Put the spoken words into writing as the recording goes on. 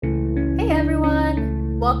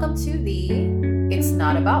Welcome to the It's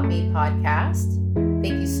Not About Me podcast.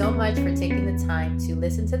 Thank you so much for taking the time to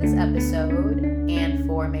listen to this episode and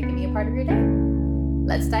for making me a part of your day.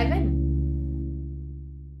 Let's dive in.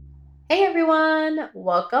 Hey everyone,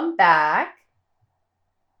 welcome back.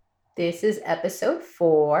 This is episode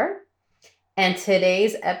 4, and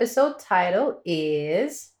today's episode title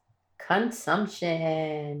is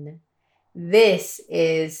Consumption. This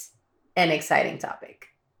is an exciting topic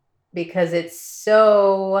because it's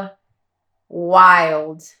so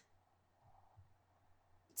wild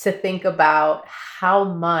to think about how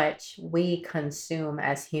much we consume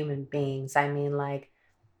as human beings. I mean, like,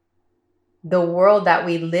 the world that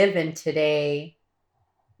we live in today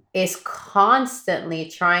is constantly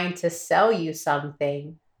trying to sell you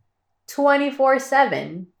something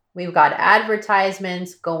 24/7. We've got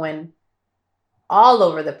advertisements going all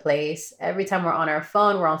over the place. Every time we're on our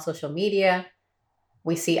phone, we're on social media,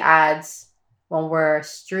 we see ads. When we're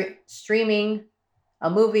streaming a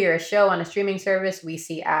movie or a show on a streaming service, we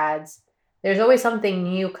see ads. There's always something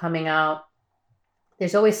new coming out.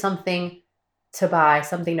 There's always something to buy,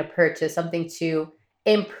 something to purchase, something to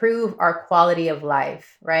improve our quality of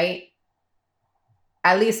life, right?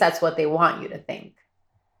 At least that's what they want you to think.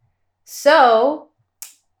 So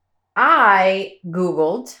I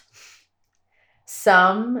Googled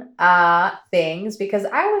some things because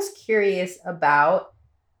I was curious about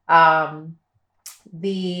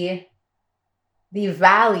the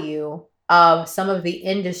value of some of the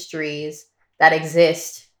industries that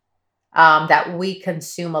exist, that we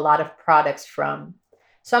consume a lot of products from.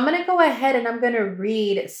 So I'm going to go ahead and I'm going to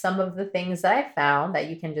read some of the things that I found that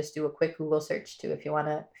you can just do a quick Google search to if you want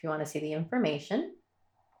to see the information.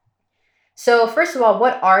 So first of all,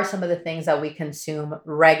 what are some of the things that we consume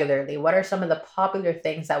regularly? What are some of the popular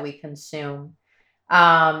things that we consume?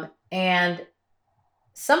 And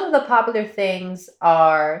some of the popular things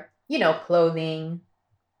are, clothing,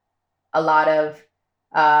 a lot of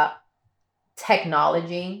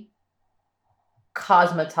technology,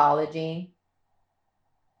 cosmetology.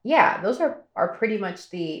 Yeah, those are pretty much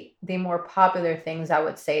the more popular things I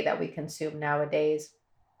would say that we consume nowadays.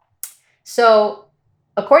 So,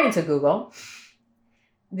 according to Google,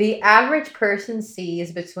 the average person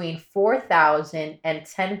sees between 4,000 and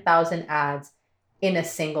 10,000 ads in a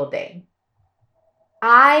single day.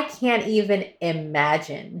 I can't even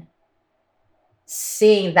imagine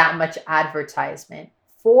seeing that much advertisement.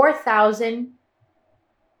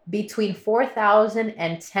 Between 4,000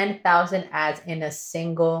 and 10,000 ads in a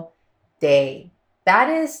single day. That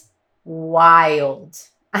is wild.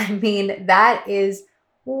 I mean, that is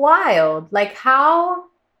wild. Like, how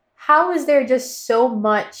is there just so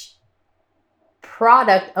much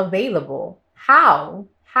product available? How?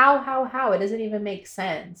 It doesn't even make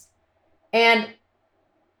sense. And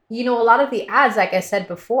a lot of the ads, like I said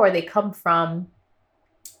before, they come from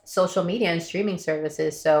social media and streaming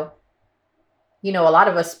services. So, a lot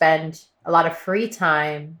of us spend a lot of free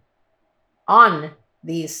time on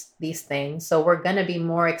these things. So we're going to be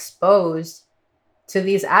more exposed to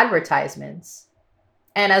these advertisements.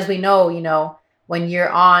 And as we know, when you're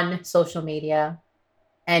on social media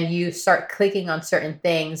and you start clicking on certain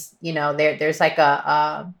things, there's like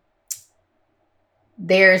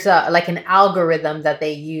like an algorithm that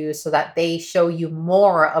they use so that they show you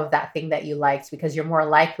more of that thing that you liked, because you're more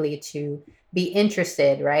likely to be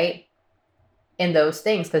interested, right, in those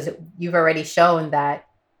things, because you've already shown that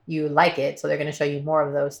you like it. So they're going to show you more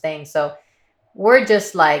of those things. So we're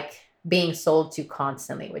just like being sold to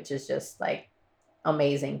constantly, which is just like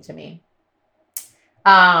amazing to me.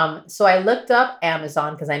 So I looked up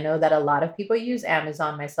Amazon because I know that a lot of people use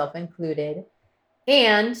Amazon, myself included.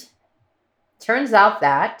 And turns out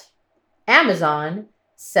that Amazon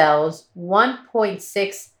sells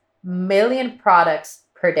 1.6 million products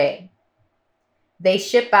per day. They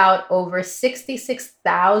ship out over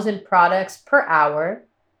 66,000 products per hour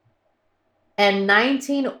and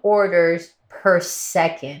 19 orders per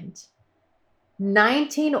second.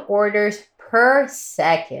 19 orders per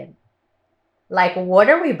second. Like, what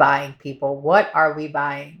are we buying, people? What are we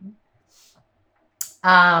buying?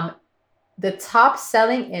 The top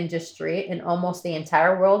selling industry in almost the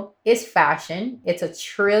entire world is fashion. It's $1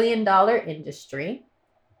 trillion industry.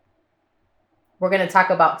 We're going to talk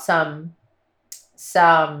about some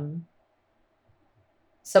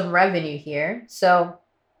revenue here. So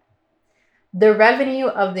the revenue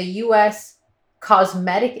of the US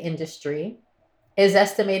cosmetic industry is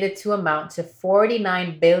estimated to amount to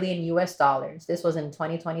 49 billion US dollars. This was in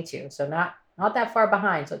 2022, so not that far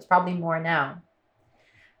behind, so it's probably more now.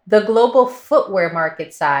 The global footwear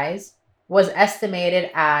market size was estimated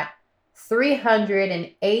at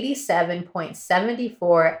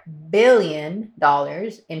 $387.74 billion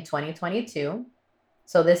in 2022.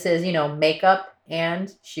 So this is, makeup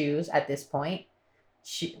and shoes at this point.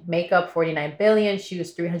 Makeup 49 billion,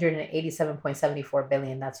 shoes 387.74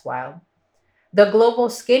 billion. That's wild. The global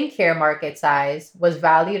skincare market size was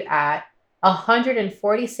valued at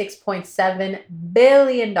 $146.7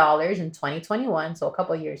 billion in 2021, so a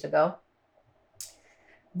couple of years ago.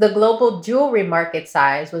 The global jewelry market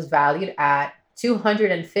size was valued at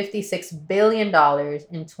 $256 billion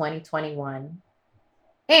in 2021.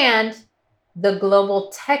 And the global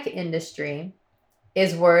tech industry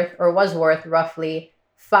is worth or was worth roughly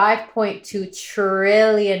 $5.2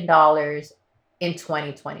 trillion in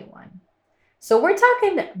 2021. So we're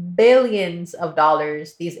talking billions of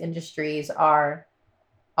dollars these industries are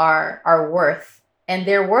worth. And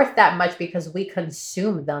they're worth that much because we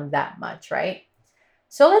consume them that much, right?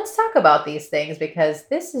 So let's talk about these things because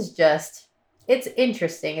this is just, it's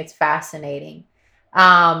interesting, it's fascinating.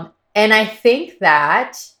 And I think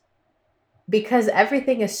that because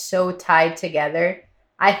everything is so tied together,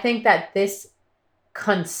 I think that this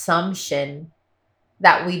consumption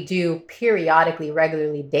that we do periodically,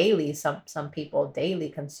 regularly, daily, some people daily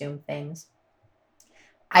consume things.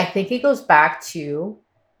 I think it goes back to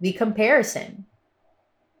the comparison.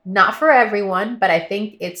 Not for everyone, but I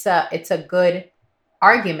think it's a good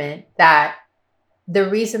argument that the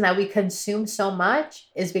reason that we consume so much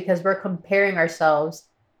is because we're comparing ourselves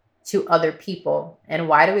to other people. And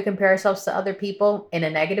why do we compare ourselves to other people in a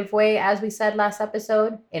negative way? As we said last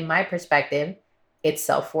episode, in my perspective, it's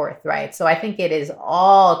self-worth, right? So I think it is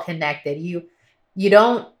all connected. You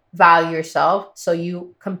don't value yourself, so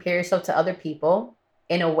you compare yourself to other people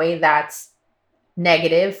in a way that's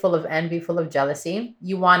negative, full of envy, full of jealousy.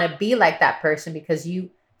 You want to be like that person because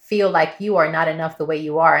you feel like you are not enough the way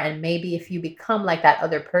you are. And maybe if you become like that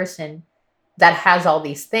other person that has all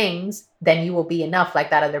these things, then you will be enough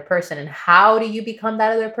like that other person. And how do you become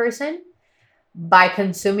that other person? By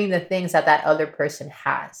consuming the things that that other person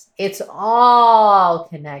has. It's all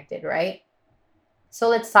connected, right? So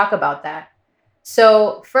let's talk about that.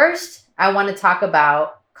 So first, I want to talk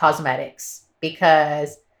about cosmetics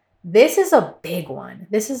because this is a big one.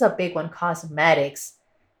 This is a big one, cosmetics.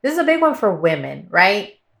 This is a big one for women,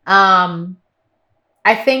 right?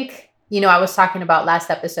 I think, I was talking about last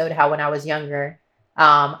episode how when I was younger,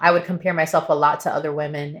 I would compare myself a lot to other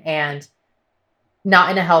women and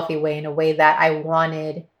not in a healthy way, in a way that I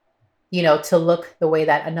wanted, to look the way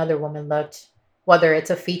that another woman looked, whether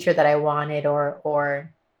it's a feature that I wanted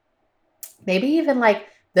or maybe even like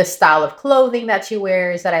the style of clothing that she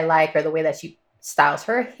wears that I like, or the way that she styles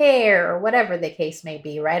her hair, or whatever the case may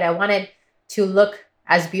be, right? I wanted to look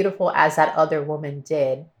as beautiful as that other woman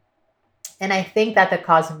did. And I think that the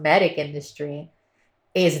cosmetic industry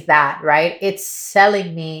is that, right? It's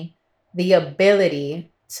selling me the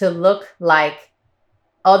ability to look like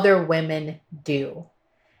other women do.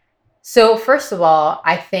 So, first of all,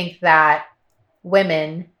 I think that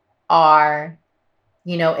women are,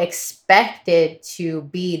 expected to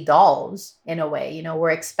be dolls in a way. We're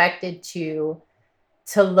expected to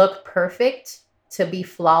look perfect, to be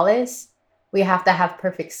flawless. We have to have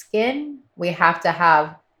perfect skin. We have to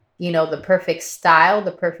have, the perfect style,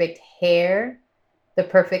 the perfect hair, the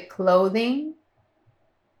perfect clothing.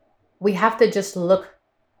 We have to just look,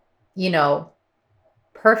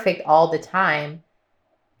 perfect all the time.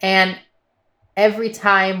 And every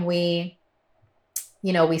time we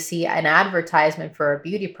see an advertisement for a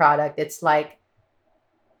beauty product, it's like,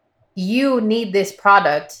 you need this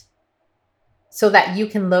product so that you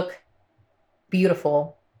can look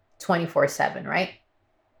beautiful 24/7, right?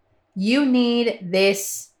 You need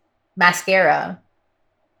this mascara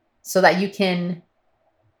so that you can,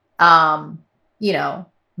 um,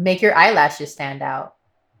 make your eyelashes stand out.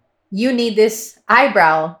 You need this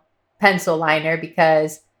eyebrow pencil liner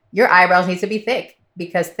because your eyebrows need to be thick,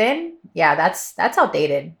 because thin, yeah, that's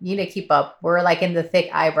outdated. You need to keep up. We're like in the thick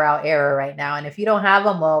eyebrow era right now. And if you don't have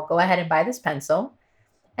them, well, go ahead and buy this pencil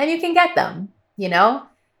and you can get them,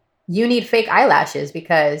 You need fake eyelashes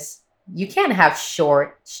because you can't have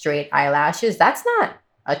short, straight eyelashes. That's not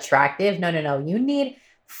attractive. No, no, no. You need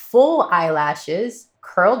full eyelashes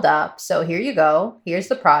curled up. So here you go. Here's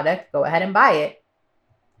the product. Go ahead and buy it.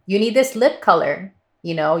 You need this lip color.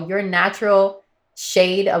 Your natural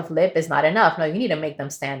shade of lip is not enough. No, you need to make them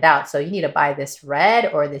stand out. So you need to buy this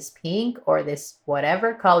red or this pink or this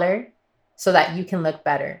whatever color so that you can look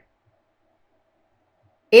better.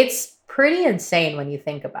 It's pretty insane when you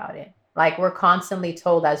think about it. Like, we're constantly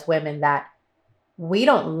told as women that we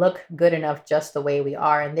don't look good enough just the way we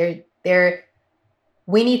are. And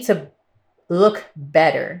we need to look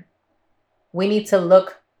better. we need to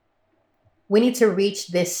look, we need to reach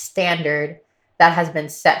this standard that has been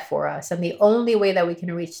set for us. And the only way that we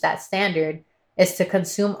can reach that standard is to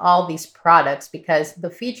consume all these products, because the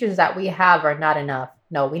features that we have are not enough.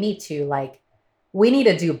 No, we need to we need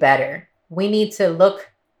to do better. We need to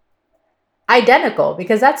look identical,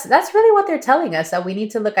 because that's really what they're telling us, that we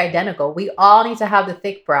need to look identical. We all need to have the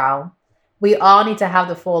thick brow. We all need to have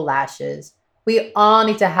the full lashes. We all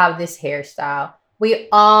need to have this hairstyle. We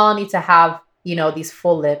all need to have, these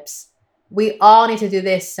full lips. We all need to do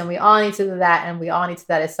this, and we all need to do that, and we all need to do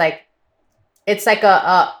that. It's like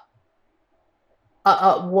a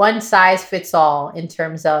one size fits all in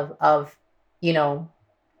terms of you know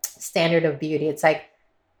standard of beauty. It's like,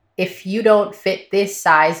 if you don't fit this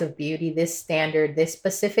size of beauty, this standard, this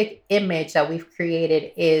specific image that we've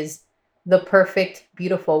created is the perfect,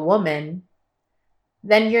 beautiful woman,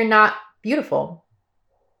 then you're not beautiful.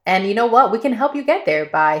 And you know what? We can help you get there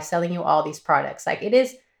by selling you all these products. Like, it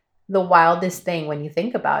is the wildest thing when you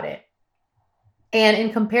think about it. And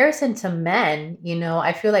in comparison to men,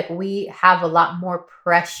 I feel like we have a lot more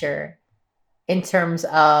pressure in terms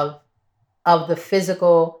of the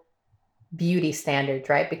physical beauty standards,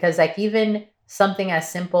 right? Because, like, even something as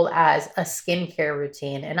simple as a skincare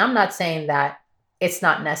routine, and I'm not saying that it's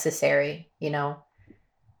not necessary,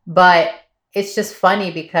 but it's just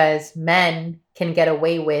funny because men can get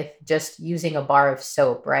away with just using a bar of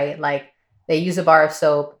soap, right? Like, they use a bar of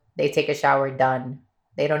soap, they take a shower, done.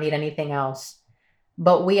 They don't need anything else.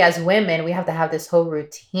 But we as women, we have to have this whole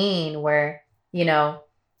routine where,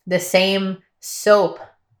 the same soap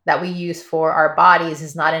that we use for our bodies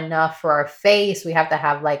is not enough for our face. We have to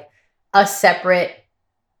have like a separate,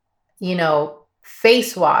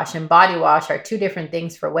 face wash and body wash are two different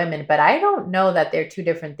things for women. But I don't know that they're two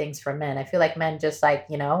different things for men. I feel like men just like,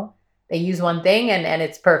 they use one thing and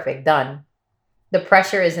it's perfect, done. The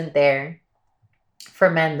pressure isn't there. For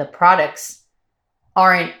men, the products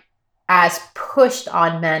aren't as pushed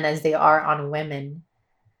on men as they are on women.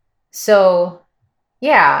 So,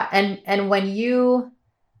 yeah, and when you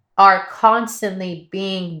are constantly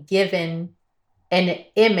being given an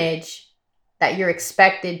image that you're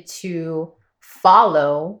expected to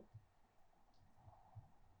follow,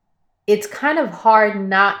 it's kind of hard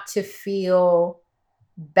not to feel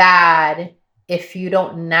bad if you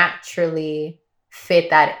don't naturally fit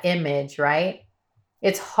that image, right?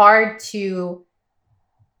 It's hard to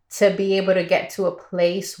be able to get to a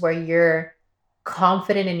place where you're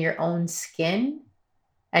confident in your own skin,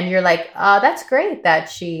 and you're like, that's great that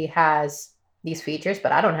she has these features,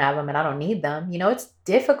 but I don't have them and I don't need them. It's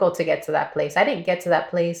difficult to get to that place. I didn't get to that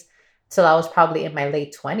place till I was probably in my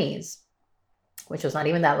late 20s, which was not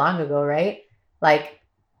even that long ago, right? Like,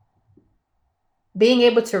 being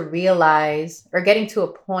able to realize, or getting to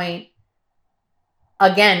a point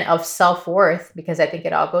again of self-worth, because I think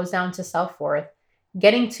it all goes down to self-worth,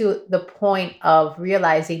 getting to the point of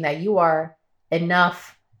realizing that you are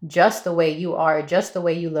enough just the way you are, just the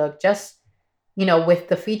way you look, just, with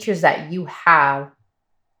the features that you have.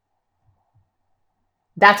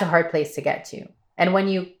 That's a hard place to get to. And when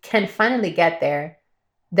you can finally get there,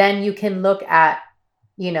 then you can look at,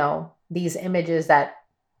 these images that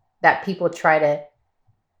people try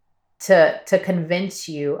to convince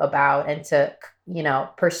you about, and to,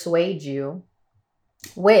 persuade you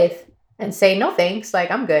with, and say, no thanks, like,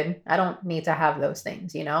 I'm good. I don't need to have those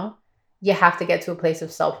things. You have to get to a place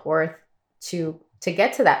of self-worth to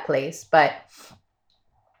get to that place. But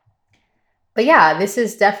yeah, this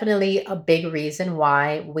is definitely a big reason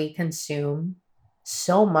why we consume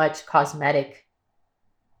so much cosmetics.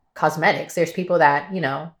 There's people that,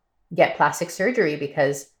 get plastic surgery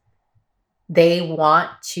because they want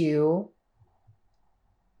to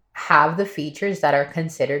have the features that are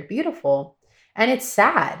considered beautiful. And it's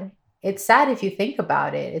sad. It's sad if you think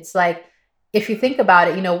about it. It's like, if you think about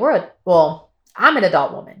it, I'm an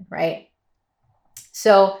adult woman, right?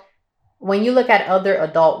 So when you look at other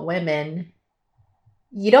adult women,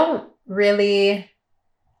 you don't really,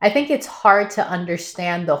 I think it's hard to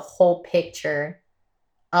understand the whole picture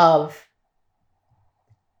of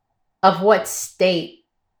what state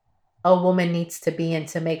a woman needs to be in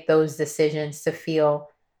to make those decisions, to feel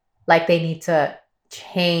like they need to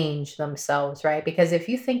change themselves, right? Because if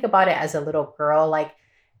you think about it as a little girl, like,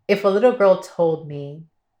 if a little girl told me,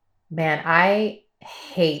 man, I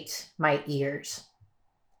hate my ears,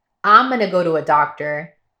 I'm going to go to a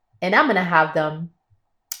doctor and I'm going to have them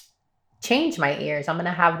change my ears. I'm going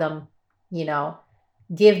to have them, you know,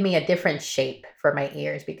 give me a different shape for my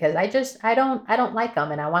ears, because I don't like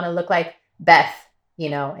them, and I want to look like Beth,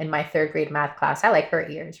 in my third grade math class. I like her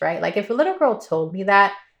ears, right? Like, if a little girl told me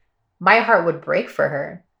that, my heart would break for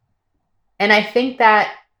her. And I think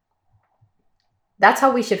that that's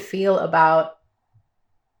how we should feel about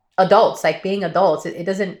adults, like being adults. It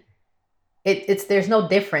doesn't, it's, there's no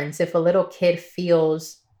difference if a little kid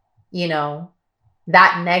feels, you know,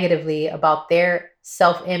 that negatively about their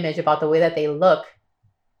self image, about the way that they look,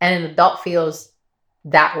 and an adult feels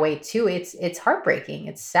that way too. It's heartbreaking.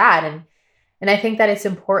 It's sad. And I think that it's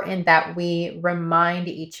important that we remind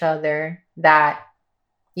each other that,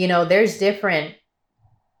 there's different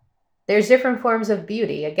forms of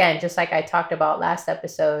beauty. Again, just like I talked about last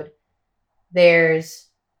episode, there's,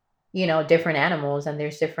 different animals, and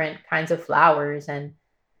there's different kinds of flowers, and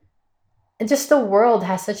just the world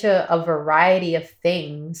has such a variety of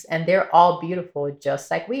things, and they're all beautiful just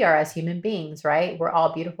like we are as human beings, right? We're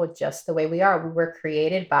all beautiful just the way we are. We were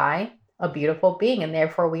created by a beautiful being, and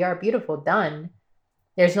therefore we are beautiful. Done.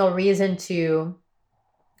 There's no reason to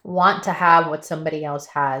want to have what somebody else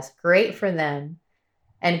has. Great for them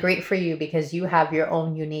and great for you, because you have your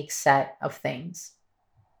own unique set of things.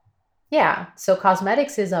 Yeah. So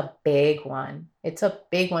cosmetics is a big one. It's a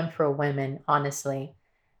big one for women, honestly.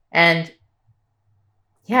 And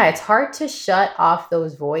yeah, it's hard to shut off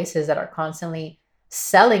those voices that are constantly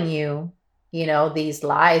selling you, these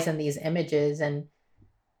lies and these images. And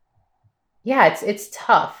yeah, it's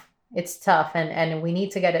tough. It's tough. And we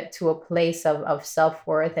need to get it to a place of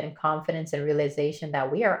self-worth and confidence and realization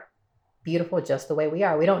that we are beautiful just the way we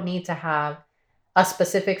are. We don't need to have a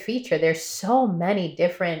specific feature. There's so many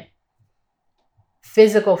different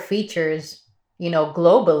physical features,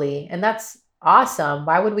 globally. And that's awesome.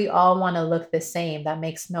 Why would we all want to look the same? That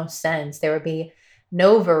makes no sense. There would be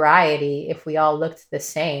no variety if we all looked the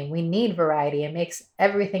same. We need variety. It makes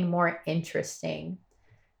everything more interesting.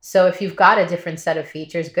 So if you've got a different set of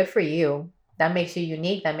features, good for you. That makes you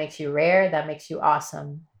unique. That makes you rare. That makes you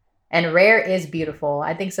awesome. And rare is beautiful.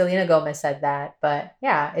 I think Selena Gomez said that. But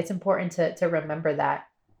yeah, it's important to remember that.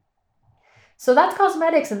 So that's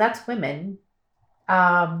cosmetics and that's women.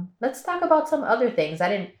 Let's talk about some other things. I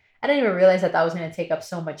didn't even realize that that was going to take up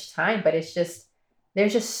so much time, but it's just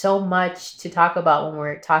there's just so much to talk about when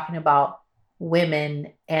we're talking about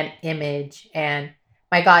women and image, and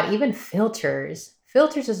my god, even filters.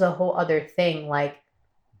 Filters is a whole other thing. Like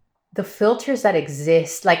the filters that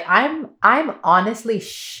exist, like I'm honestly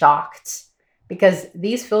shocked because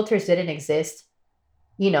these filters didn't exist,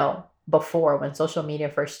 before when social media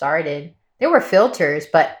first started. There were filters,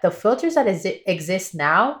 but the filters that exist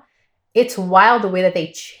now, it's wild the way that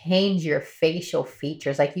they change your facial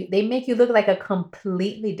features. Like they make you look like a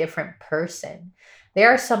completely different person. There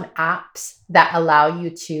are some apps that allow you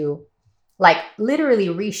to like literally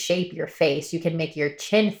reshape your face. You can make your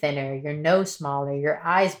chin thinner, your nose smaller, your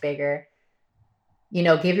eyes bigger,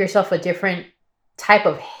 give yourself a different type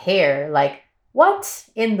of hair. Like, what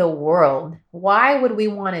in the world? Why would we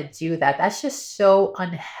want to do that? That's just so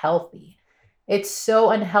unhealthy. It's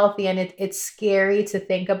so unhealthy, and it's scary to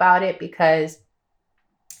think about it because,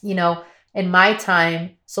 you know, in my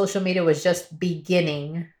time, social media was just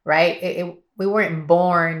beginning, right? We weren't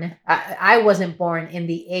born, I wasn't born in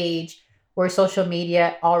the age where social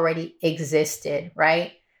media already existed,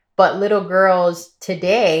 right? But little girls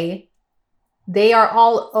today, they are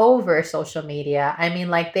all over social media. I mean,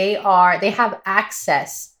 like they have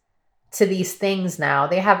access to these things now.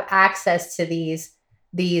 They have access to these,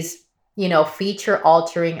 feature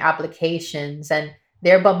altering applications, and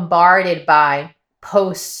they're bombarded by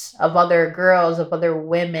posts of other girls, of other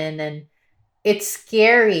women, and it's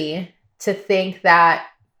scary to think that,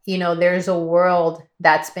 there's a world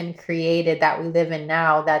that's been created that we live in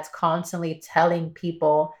now that's constantly telling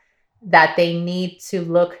people that they need to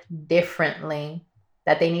look differently,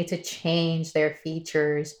 that they need to change their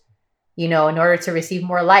features, in order to receive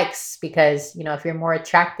more likes, because, if you're more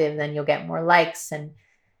attractive, then you'll get more likes. And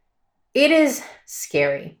it is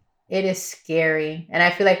scary. It is scary. And I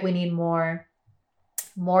feel like we need more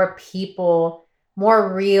people,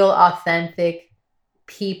 more real, authentic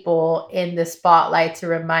people in the spotlight to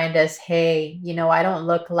remind us, hey, I don't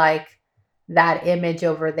look like that image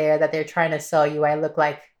over there that they're trying to sell you. I look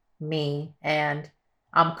like me, and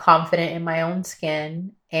I'm confident in my own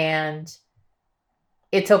skin, and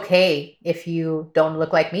it's okay if you don't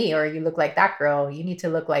look like me or you look like that girl. You need to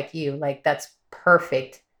look like you. Like that's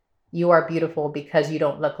perfect. You are beautiful because you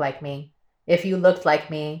don't look like me. If you looked like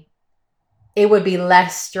me, it would be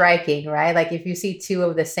less striking, right? Like if you see two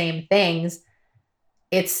of the same things,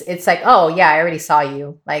 it's like, oh yeah, I already saw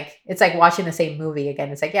you. Like it's like watching the same movie again.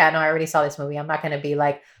 It's like, yeah, no, I already saw this movie. I'm not gonna be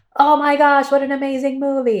like, oh my gosh, what an amazing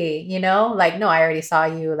movie, Like, no, I already saw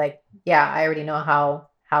you. Like, yeah, I already know how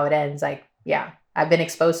it ends. Like, yeah, I've been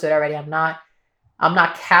exposed to it already. I'm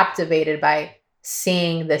not captivated by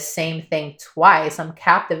seeing the same thing twice. I'm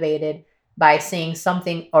captivated by seeing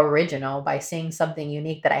something original, by seeing something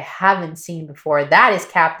unique that I haven't seen before. That is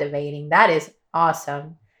captivating. That is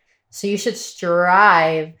awesome. So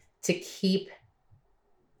to keep,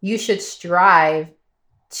 you should strive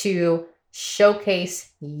to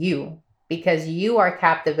showcase you because you are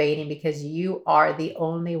captivating, because you are the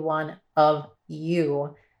only one of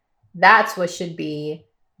you. That's what should be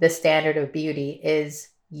the standard of beauty is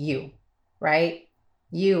you, right?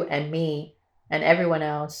 You and me and everyone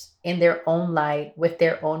else in their own light, with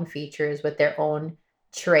their own features, with their own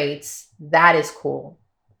traits. That is cool.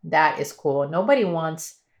 That is cool. Nobody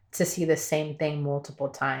wants to see the same thing multiple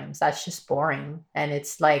times. That's just boring. And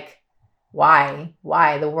it's like, why?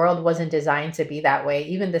 Why? The world wasn't designed to be that way.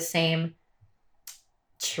 Even the same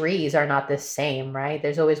trees are not the same, right?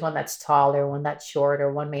 There's always one that's taller, one that's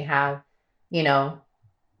shorter, one may have, you know,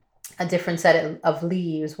 a different set of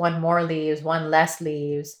leaves, one more leaves, one less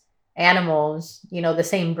leaves. Animals, the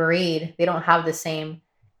same breed, they don't have the same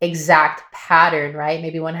exact pattern, right?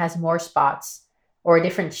 Maybe one has more spots or a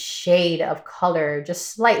different shade of color,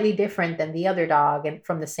 just slightly different than the other dog and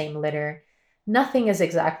from the same litter. Nothing is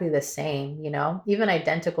exactly the same. Even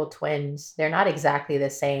identical twins, they're not exactly the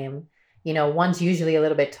same. One's usually a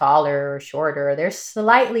little bit taller or shorter. They're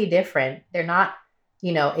slightly different. They're not,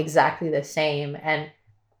 exactly the same. And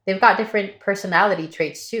they've got different personality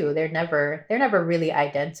traits too. They're never really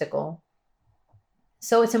identical.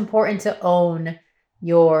 So it's important to own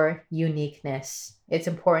your uniqueness. It's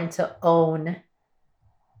important to own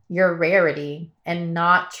your rarity and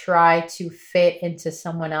not try to fit into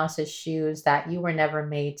someone else's shoes that you were never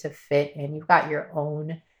made to fit in. You've got your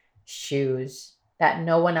own shoes that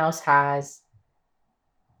no one else has,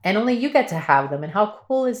 and only you get to have them. And how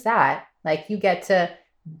cool is that? Like, you get to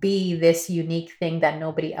be this unique thing that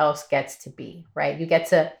nobody else gets to be, right? You get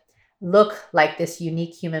to look like this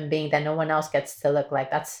unique human being that no one else gets to look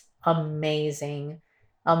like. That's amazing.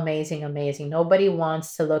 Amazing, amazing. Nobody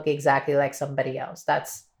wants to look exactly like somebody else.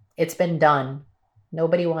 It's been done.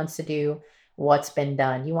 Nobody wants to do what's been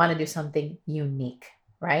done. You want to do something unique,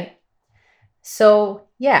 right? So,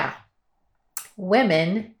 yeah,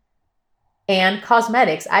 women and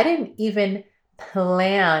cosmetics. I didn't even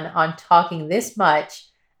plan on talking this much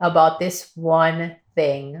about this one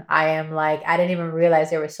thing. I didn't even realize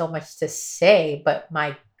there was so much to say, but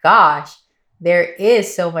my gosh, there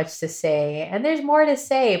is so much to say, and there's more to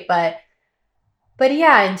say, but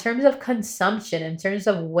yeah, in terms of consumption, in terms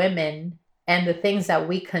of women and the things that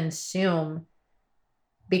we consume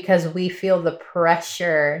because we feel the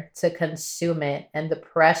pressure to consume it and the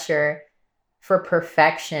pressure for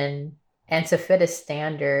perfection and to fit a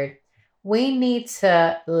standard, we need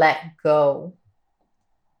to let go.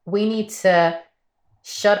 We need to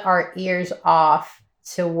shut our ears off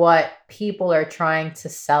to what people are trying to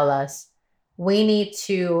sell us. We need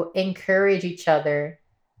to encourage each other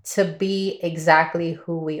to be exactly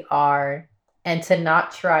who we are and to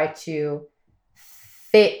not try to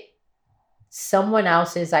fit someone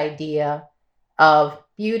else's idea of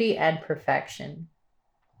beauty and perfection.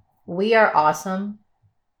 We are awesome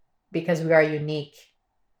because we are unique.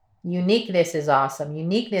 Uniqueness is awesome.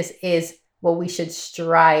 Uniqueness is what we should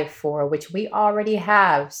strive for, which we already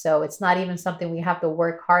have. So it's not even something we have to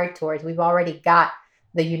work hard towards. We've already got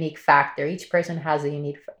the unique factor. Each person has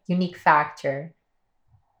a unique factor.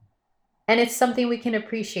 And it's something we can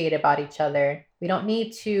appreciate about each other. We don't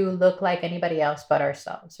need to look like anybody else but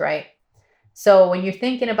ourselves, right? So when you're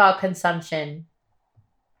thinking about consumption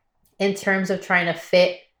in terms of trying to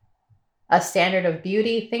fit a standard of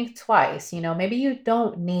beauty, think twice. Maybe you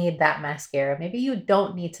don't need that mascara. Maybe you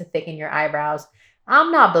don't need to thicken your eyebrows.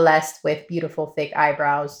 I'm not blessed with beautiful, thick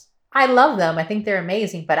eyebrows. I love them. I think they're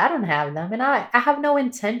amazing, but I don't have them. And I have no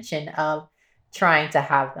intention of trying to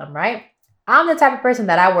have them, right? I'm the type of person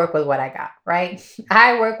that I work with what I got, right?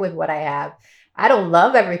 I work with what I have. I don't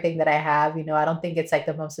love everything that I have. I don't think it's like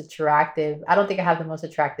the most attractive. I don't think I have the most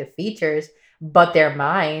attractive features, but they're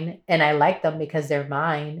mine and I like them because they're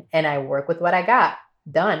mine and I work with what I got.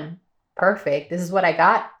 Done. Perfect. This is what I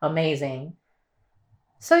got. Amazing.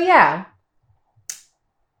 So yeah,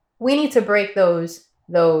 we need to break those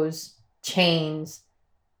chains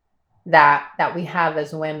that we have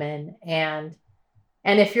as women, and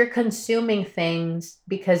if you're consuming things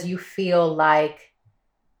because you feel like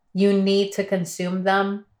you need to consume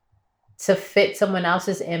them to fit someone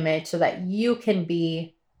else's image so that you can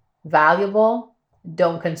be valuable,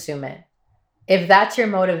 don't consume it. If that's your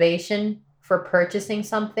motivation for purchasing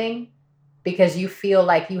something because you feel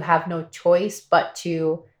like you have no choice but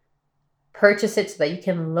to purchase it so that you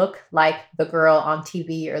can look like the girl on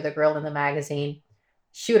TV or the girl in the magazine,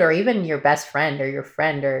 shoot, or even your best friend or your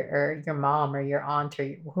friend or your mom or your aunt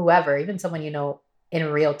or whoever, even someone you know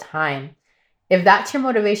in real time, if that's your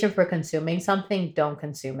motivation for consuming something, don't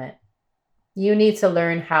consume it. You need to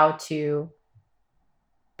learn how to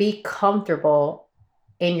be comfortable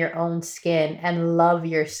in your own skin and love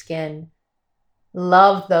your skin.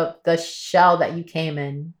 Love the shell that you came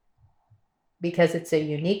in, because it's a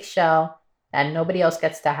unique shell that nobody else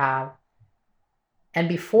gets to have. And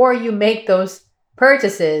before you make those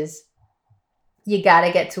purchases, you got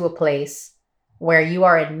to get to a place where you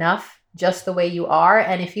are enough just the way you are.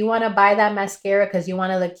 And if you want to buy that mascara because you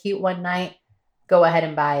want to look cute one night, go ahead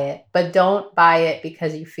and buy it. But don't buy it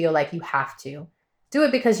because you feel like you have to. Do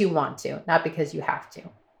it because you want to, not because you have to.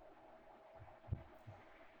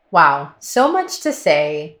 Wow, so much to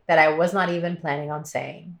say that I was not even planning on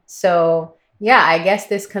saying. So, yeah, I guess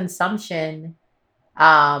this consumption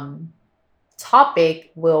um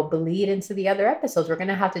topic will bleed into the other episodes. We're going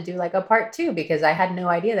to have to do like a part 2 because I had no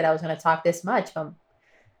idea that I was going to talk this much.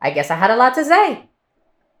 I guess I had a lot to say.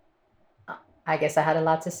 I guess I had a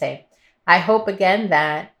lot to say. I hope again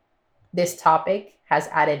that this topic has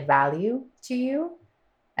added value to you,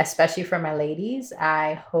 especially for my ladies.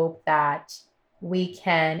 I hope that we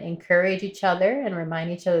can encourage each other and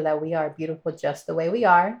remind each other that we are beautiful just the way we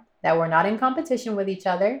are, that we're not in competition with each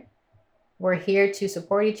other. We're here to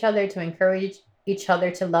support each other, to encourage each other,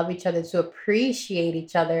 to love each other, to appreciate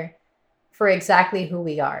each other for exactly who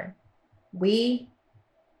we are. We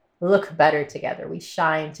look better together. We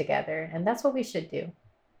shine together. And that's what we should do.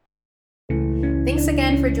 Thanks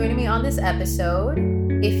again for joining me on this episode.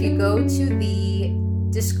 If you go to the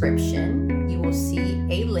description, you will see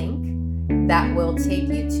a link that will take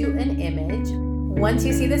you to an image. Once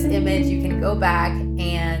you see this image, you can go back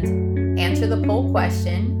and answer the poll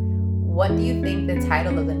question. What do you think the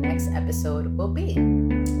title of the next episode will be?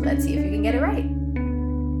 Let's see if you can get it right.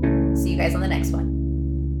 See you guys on the next one.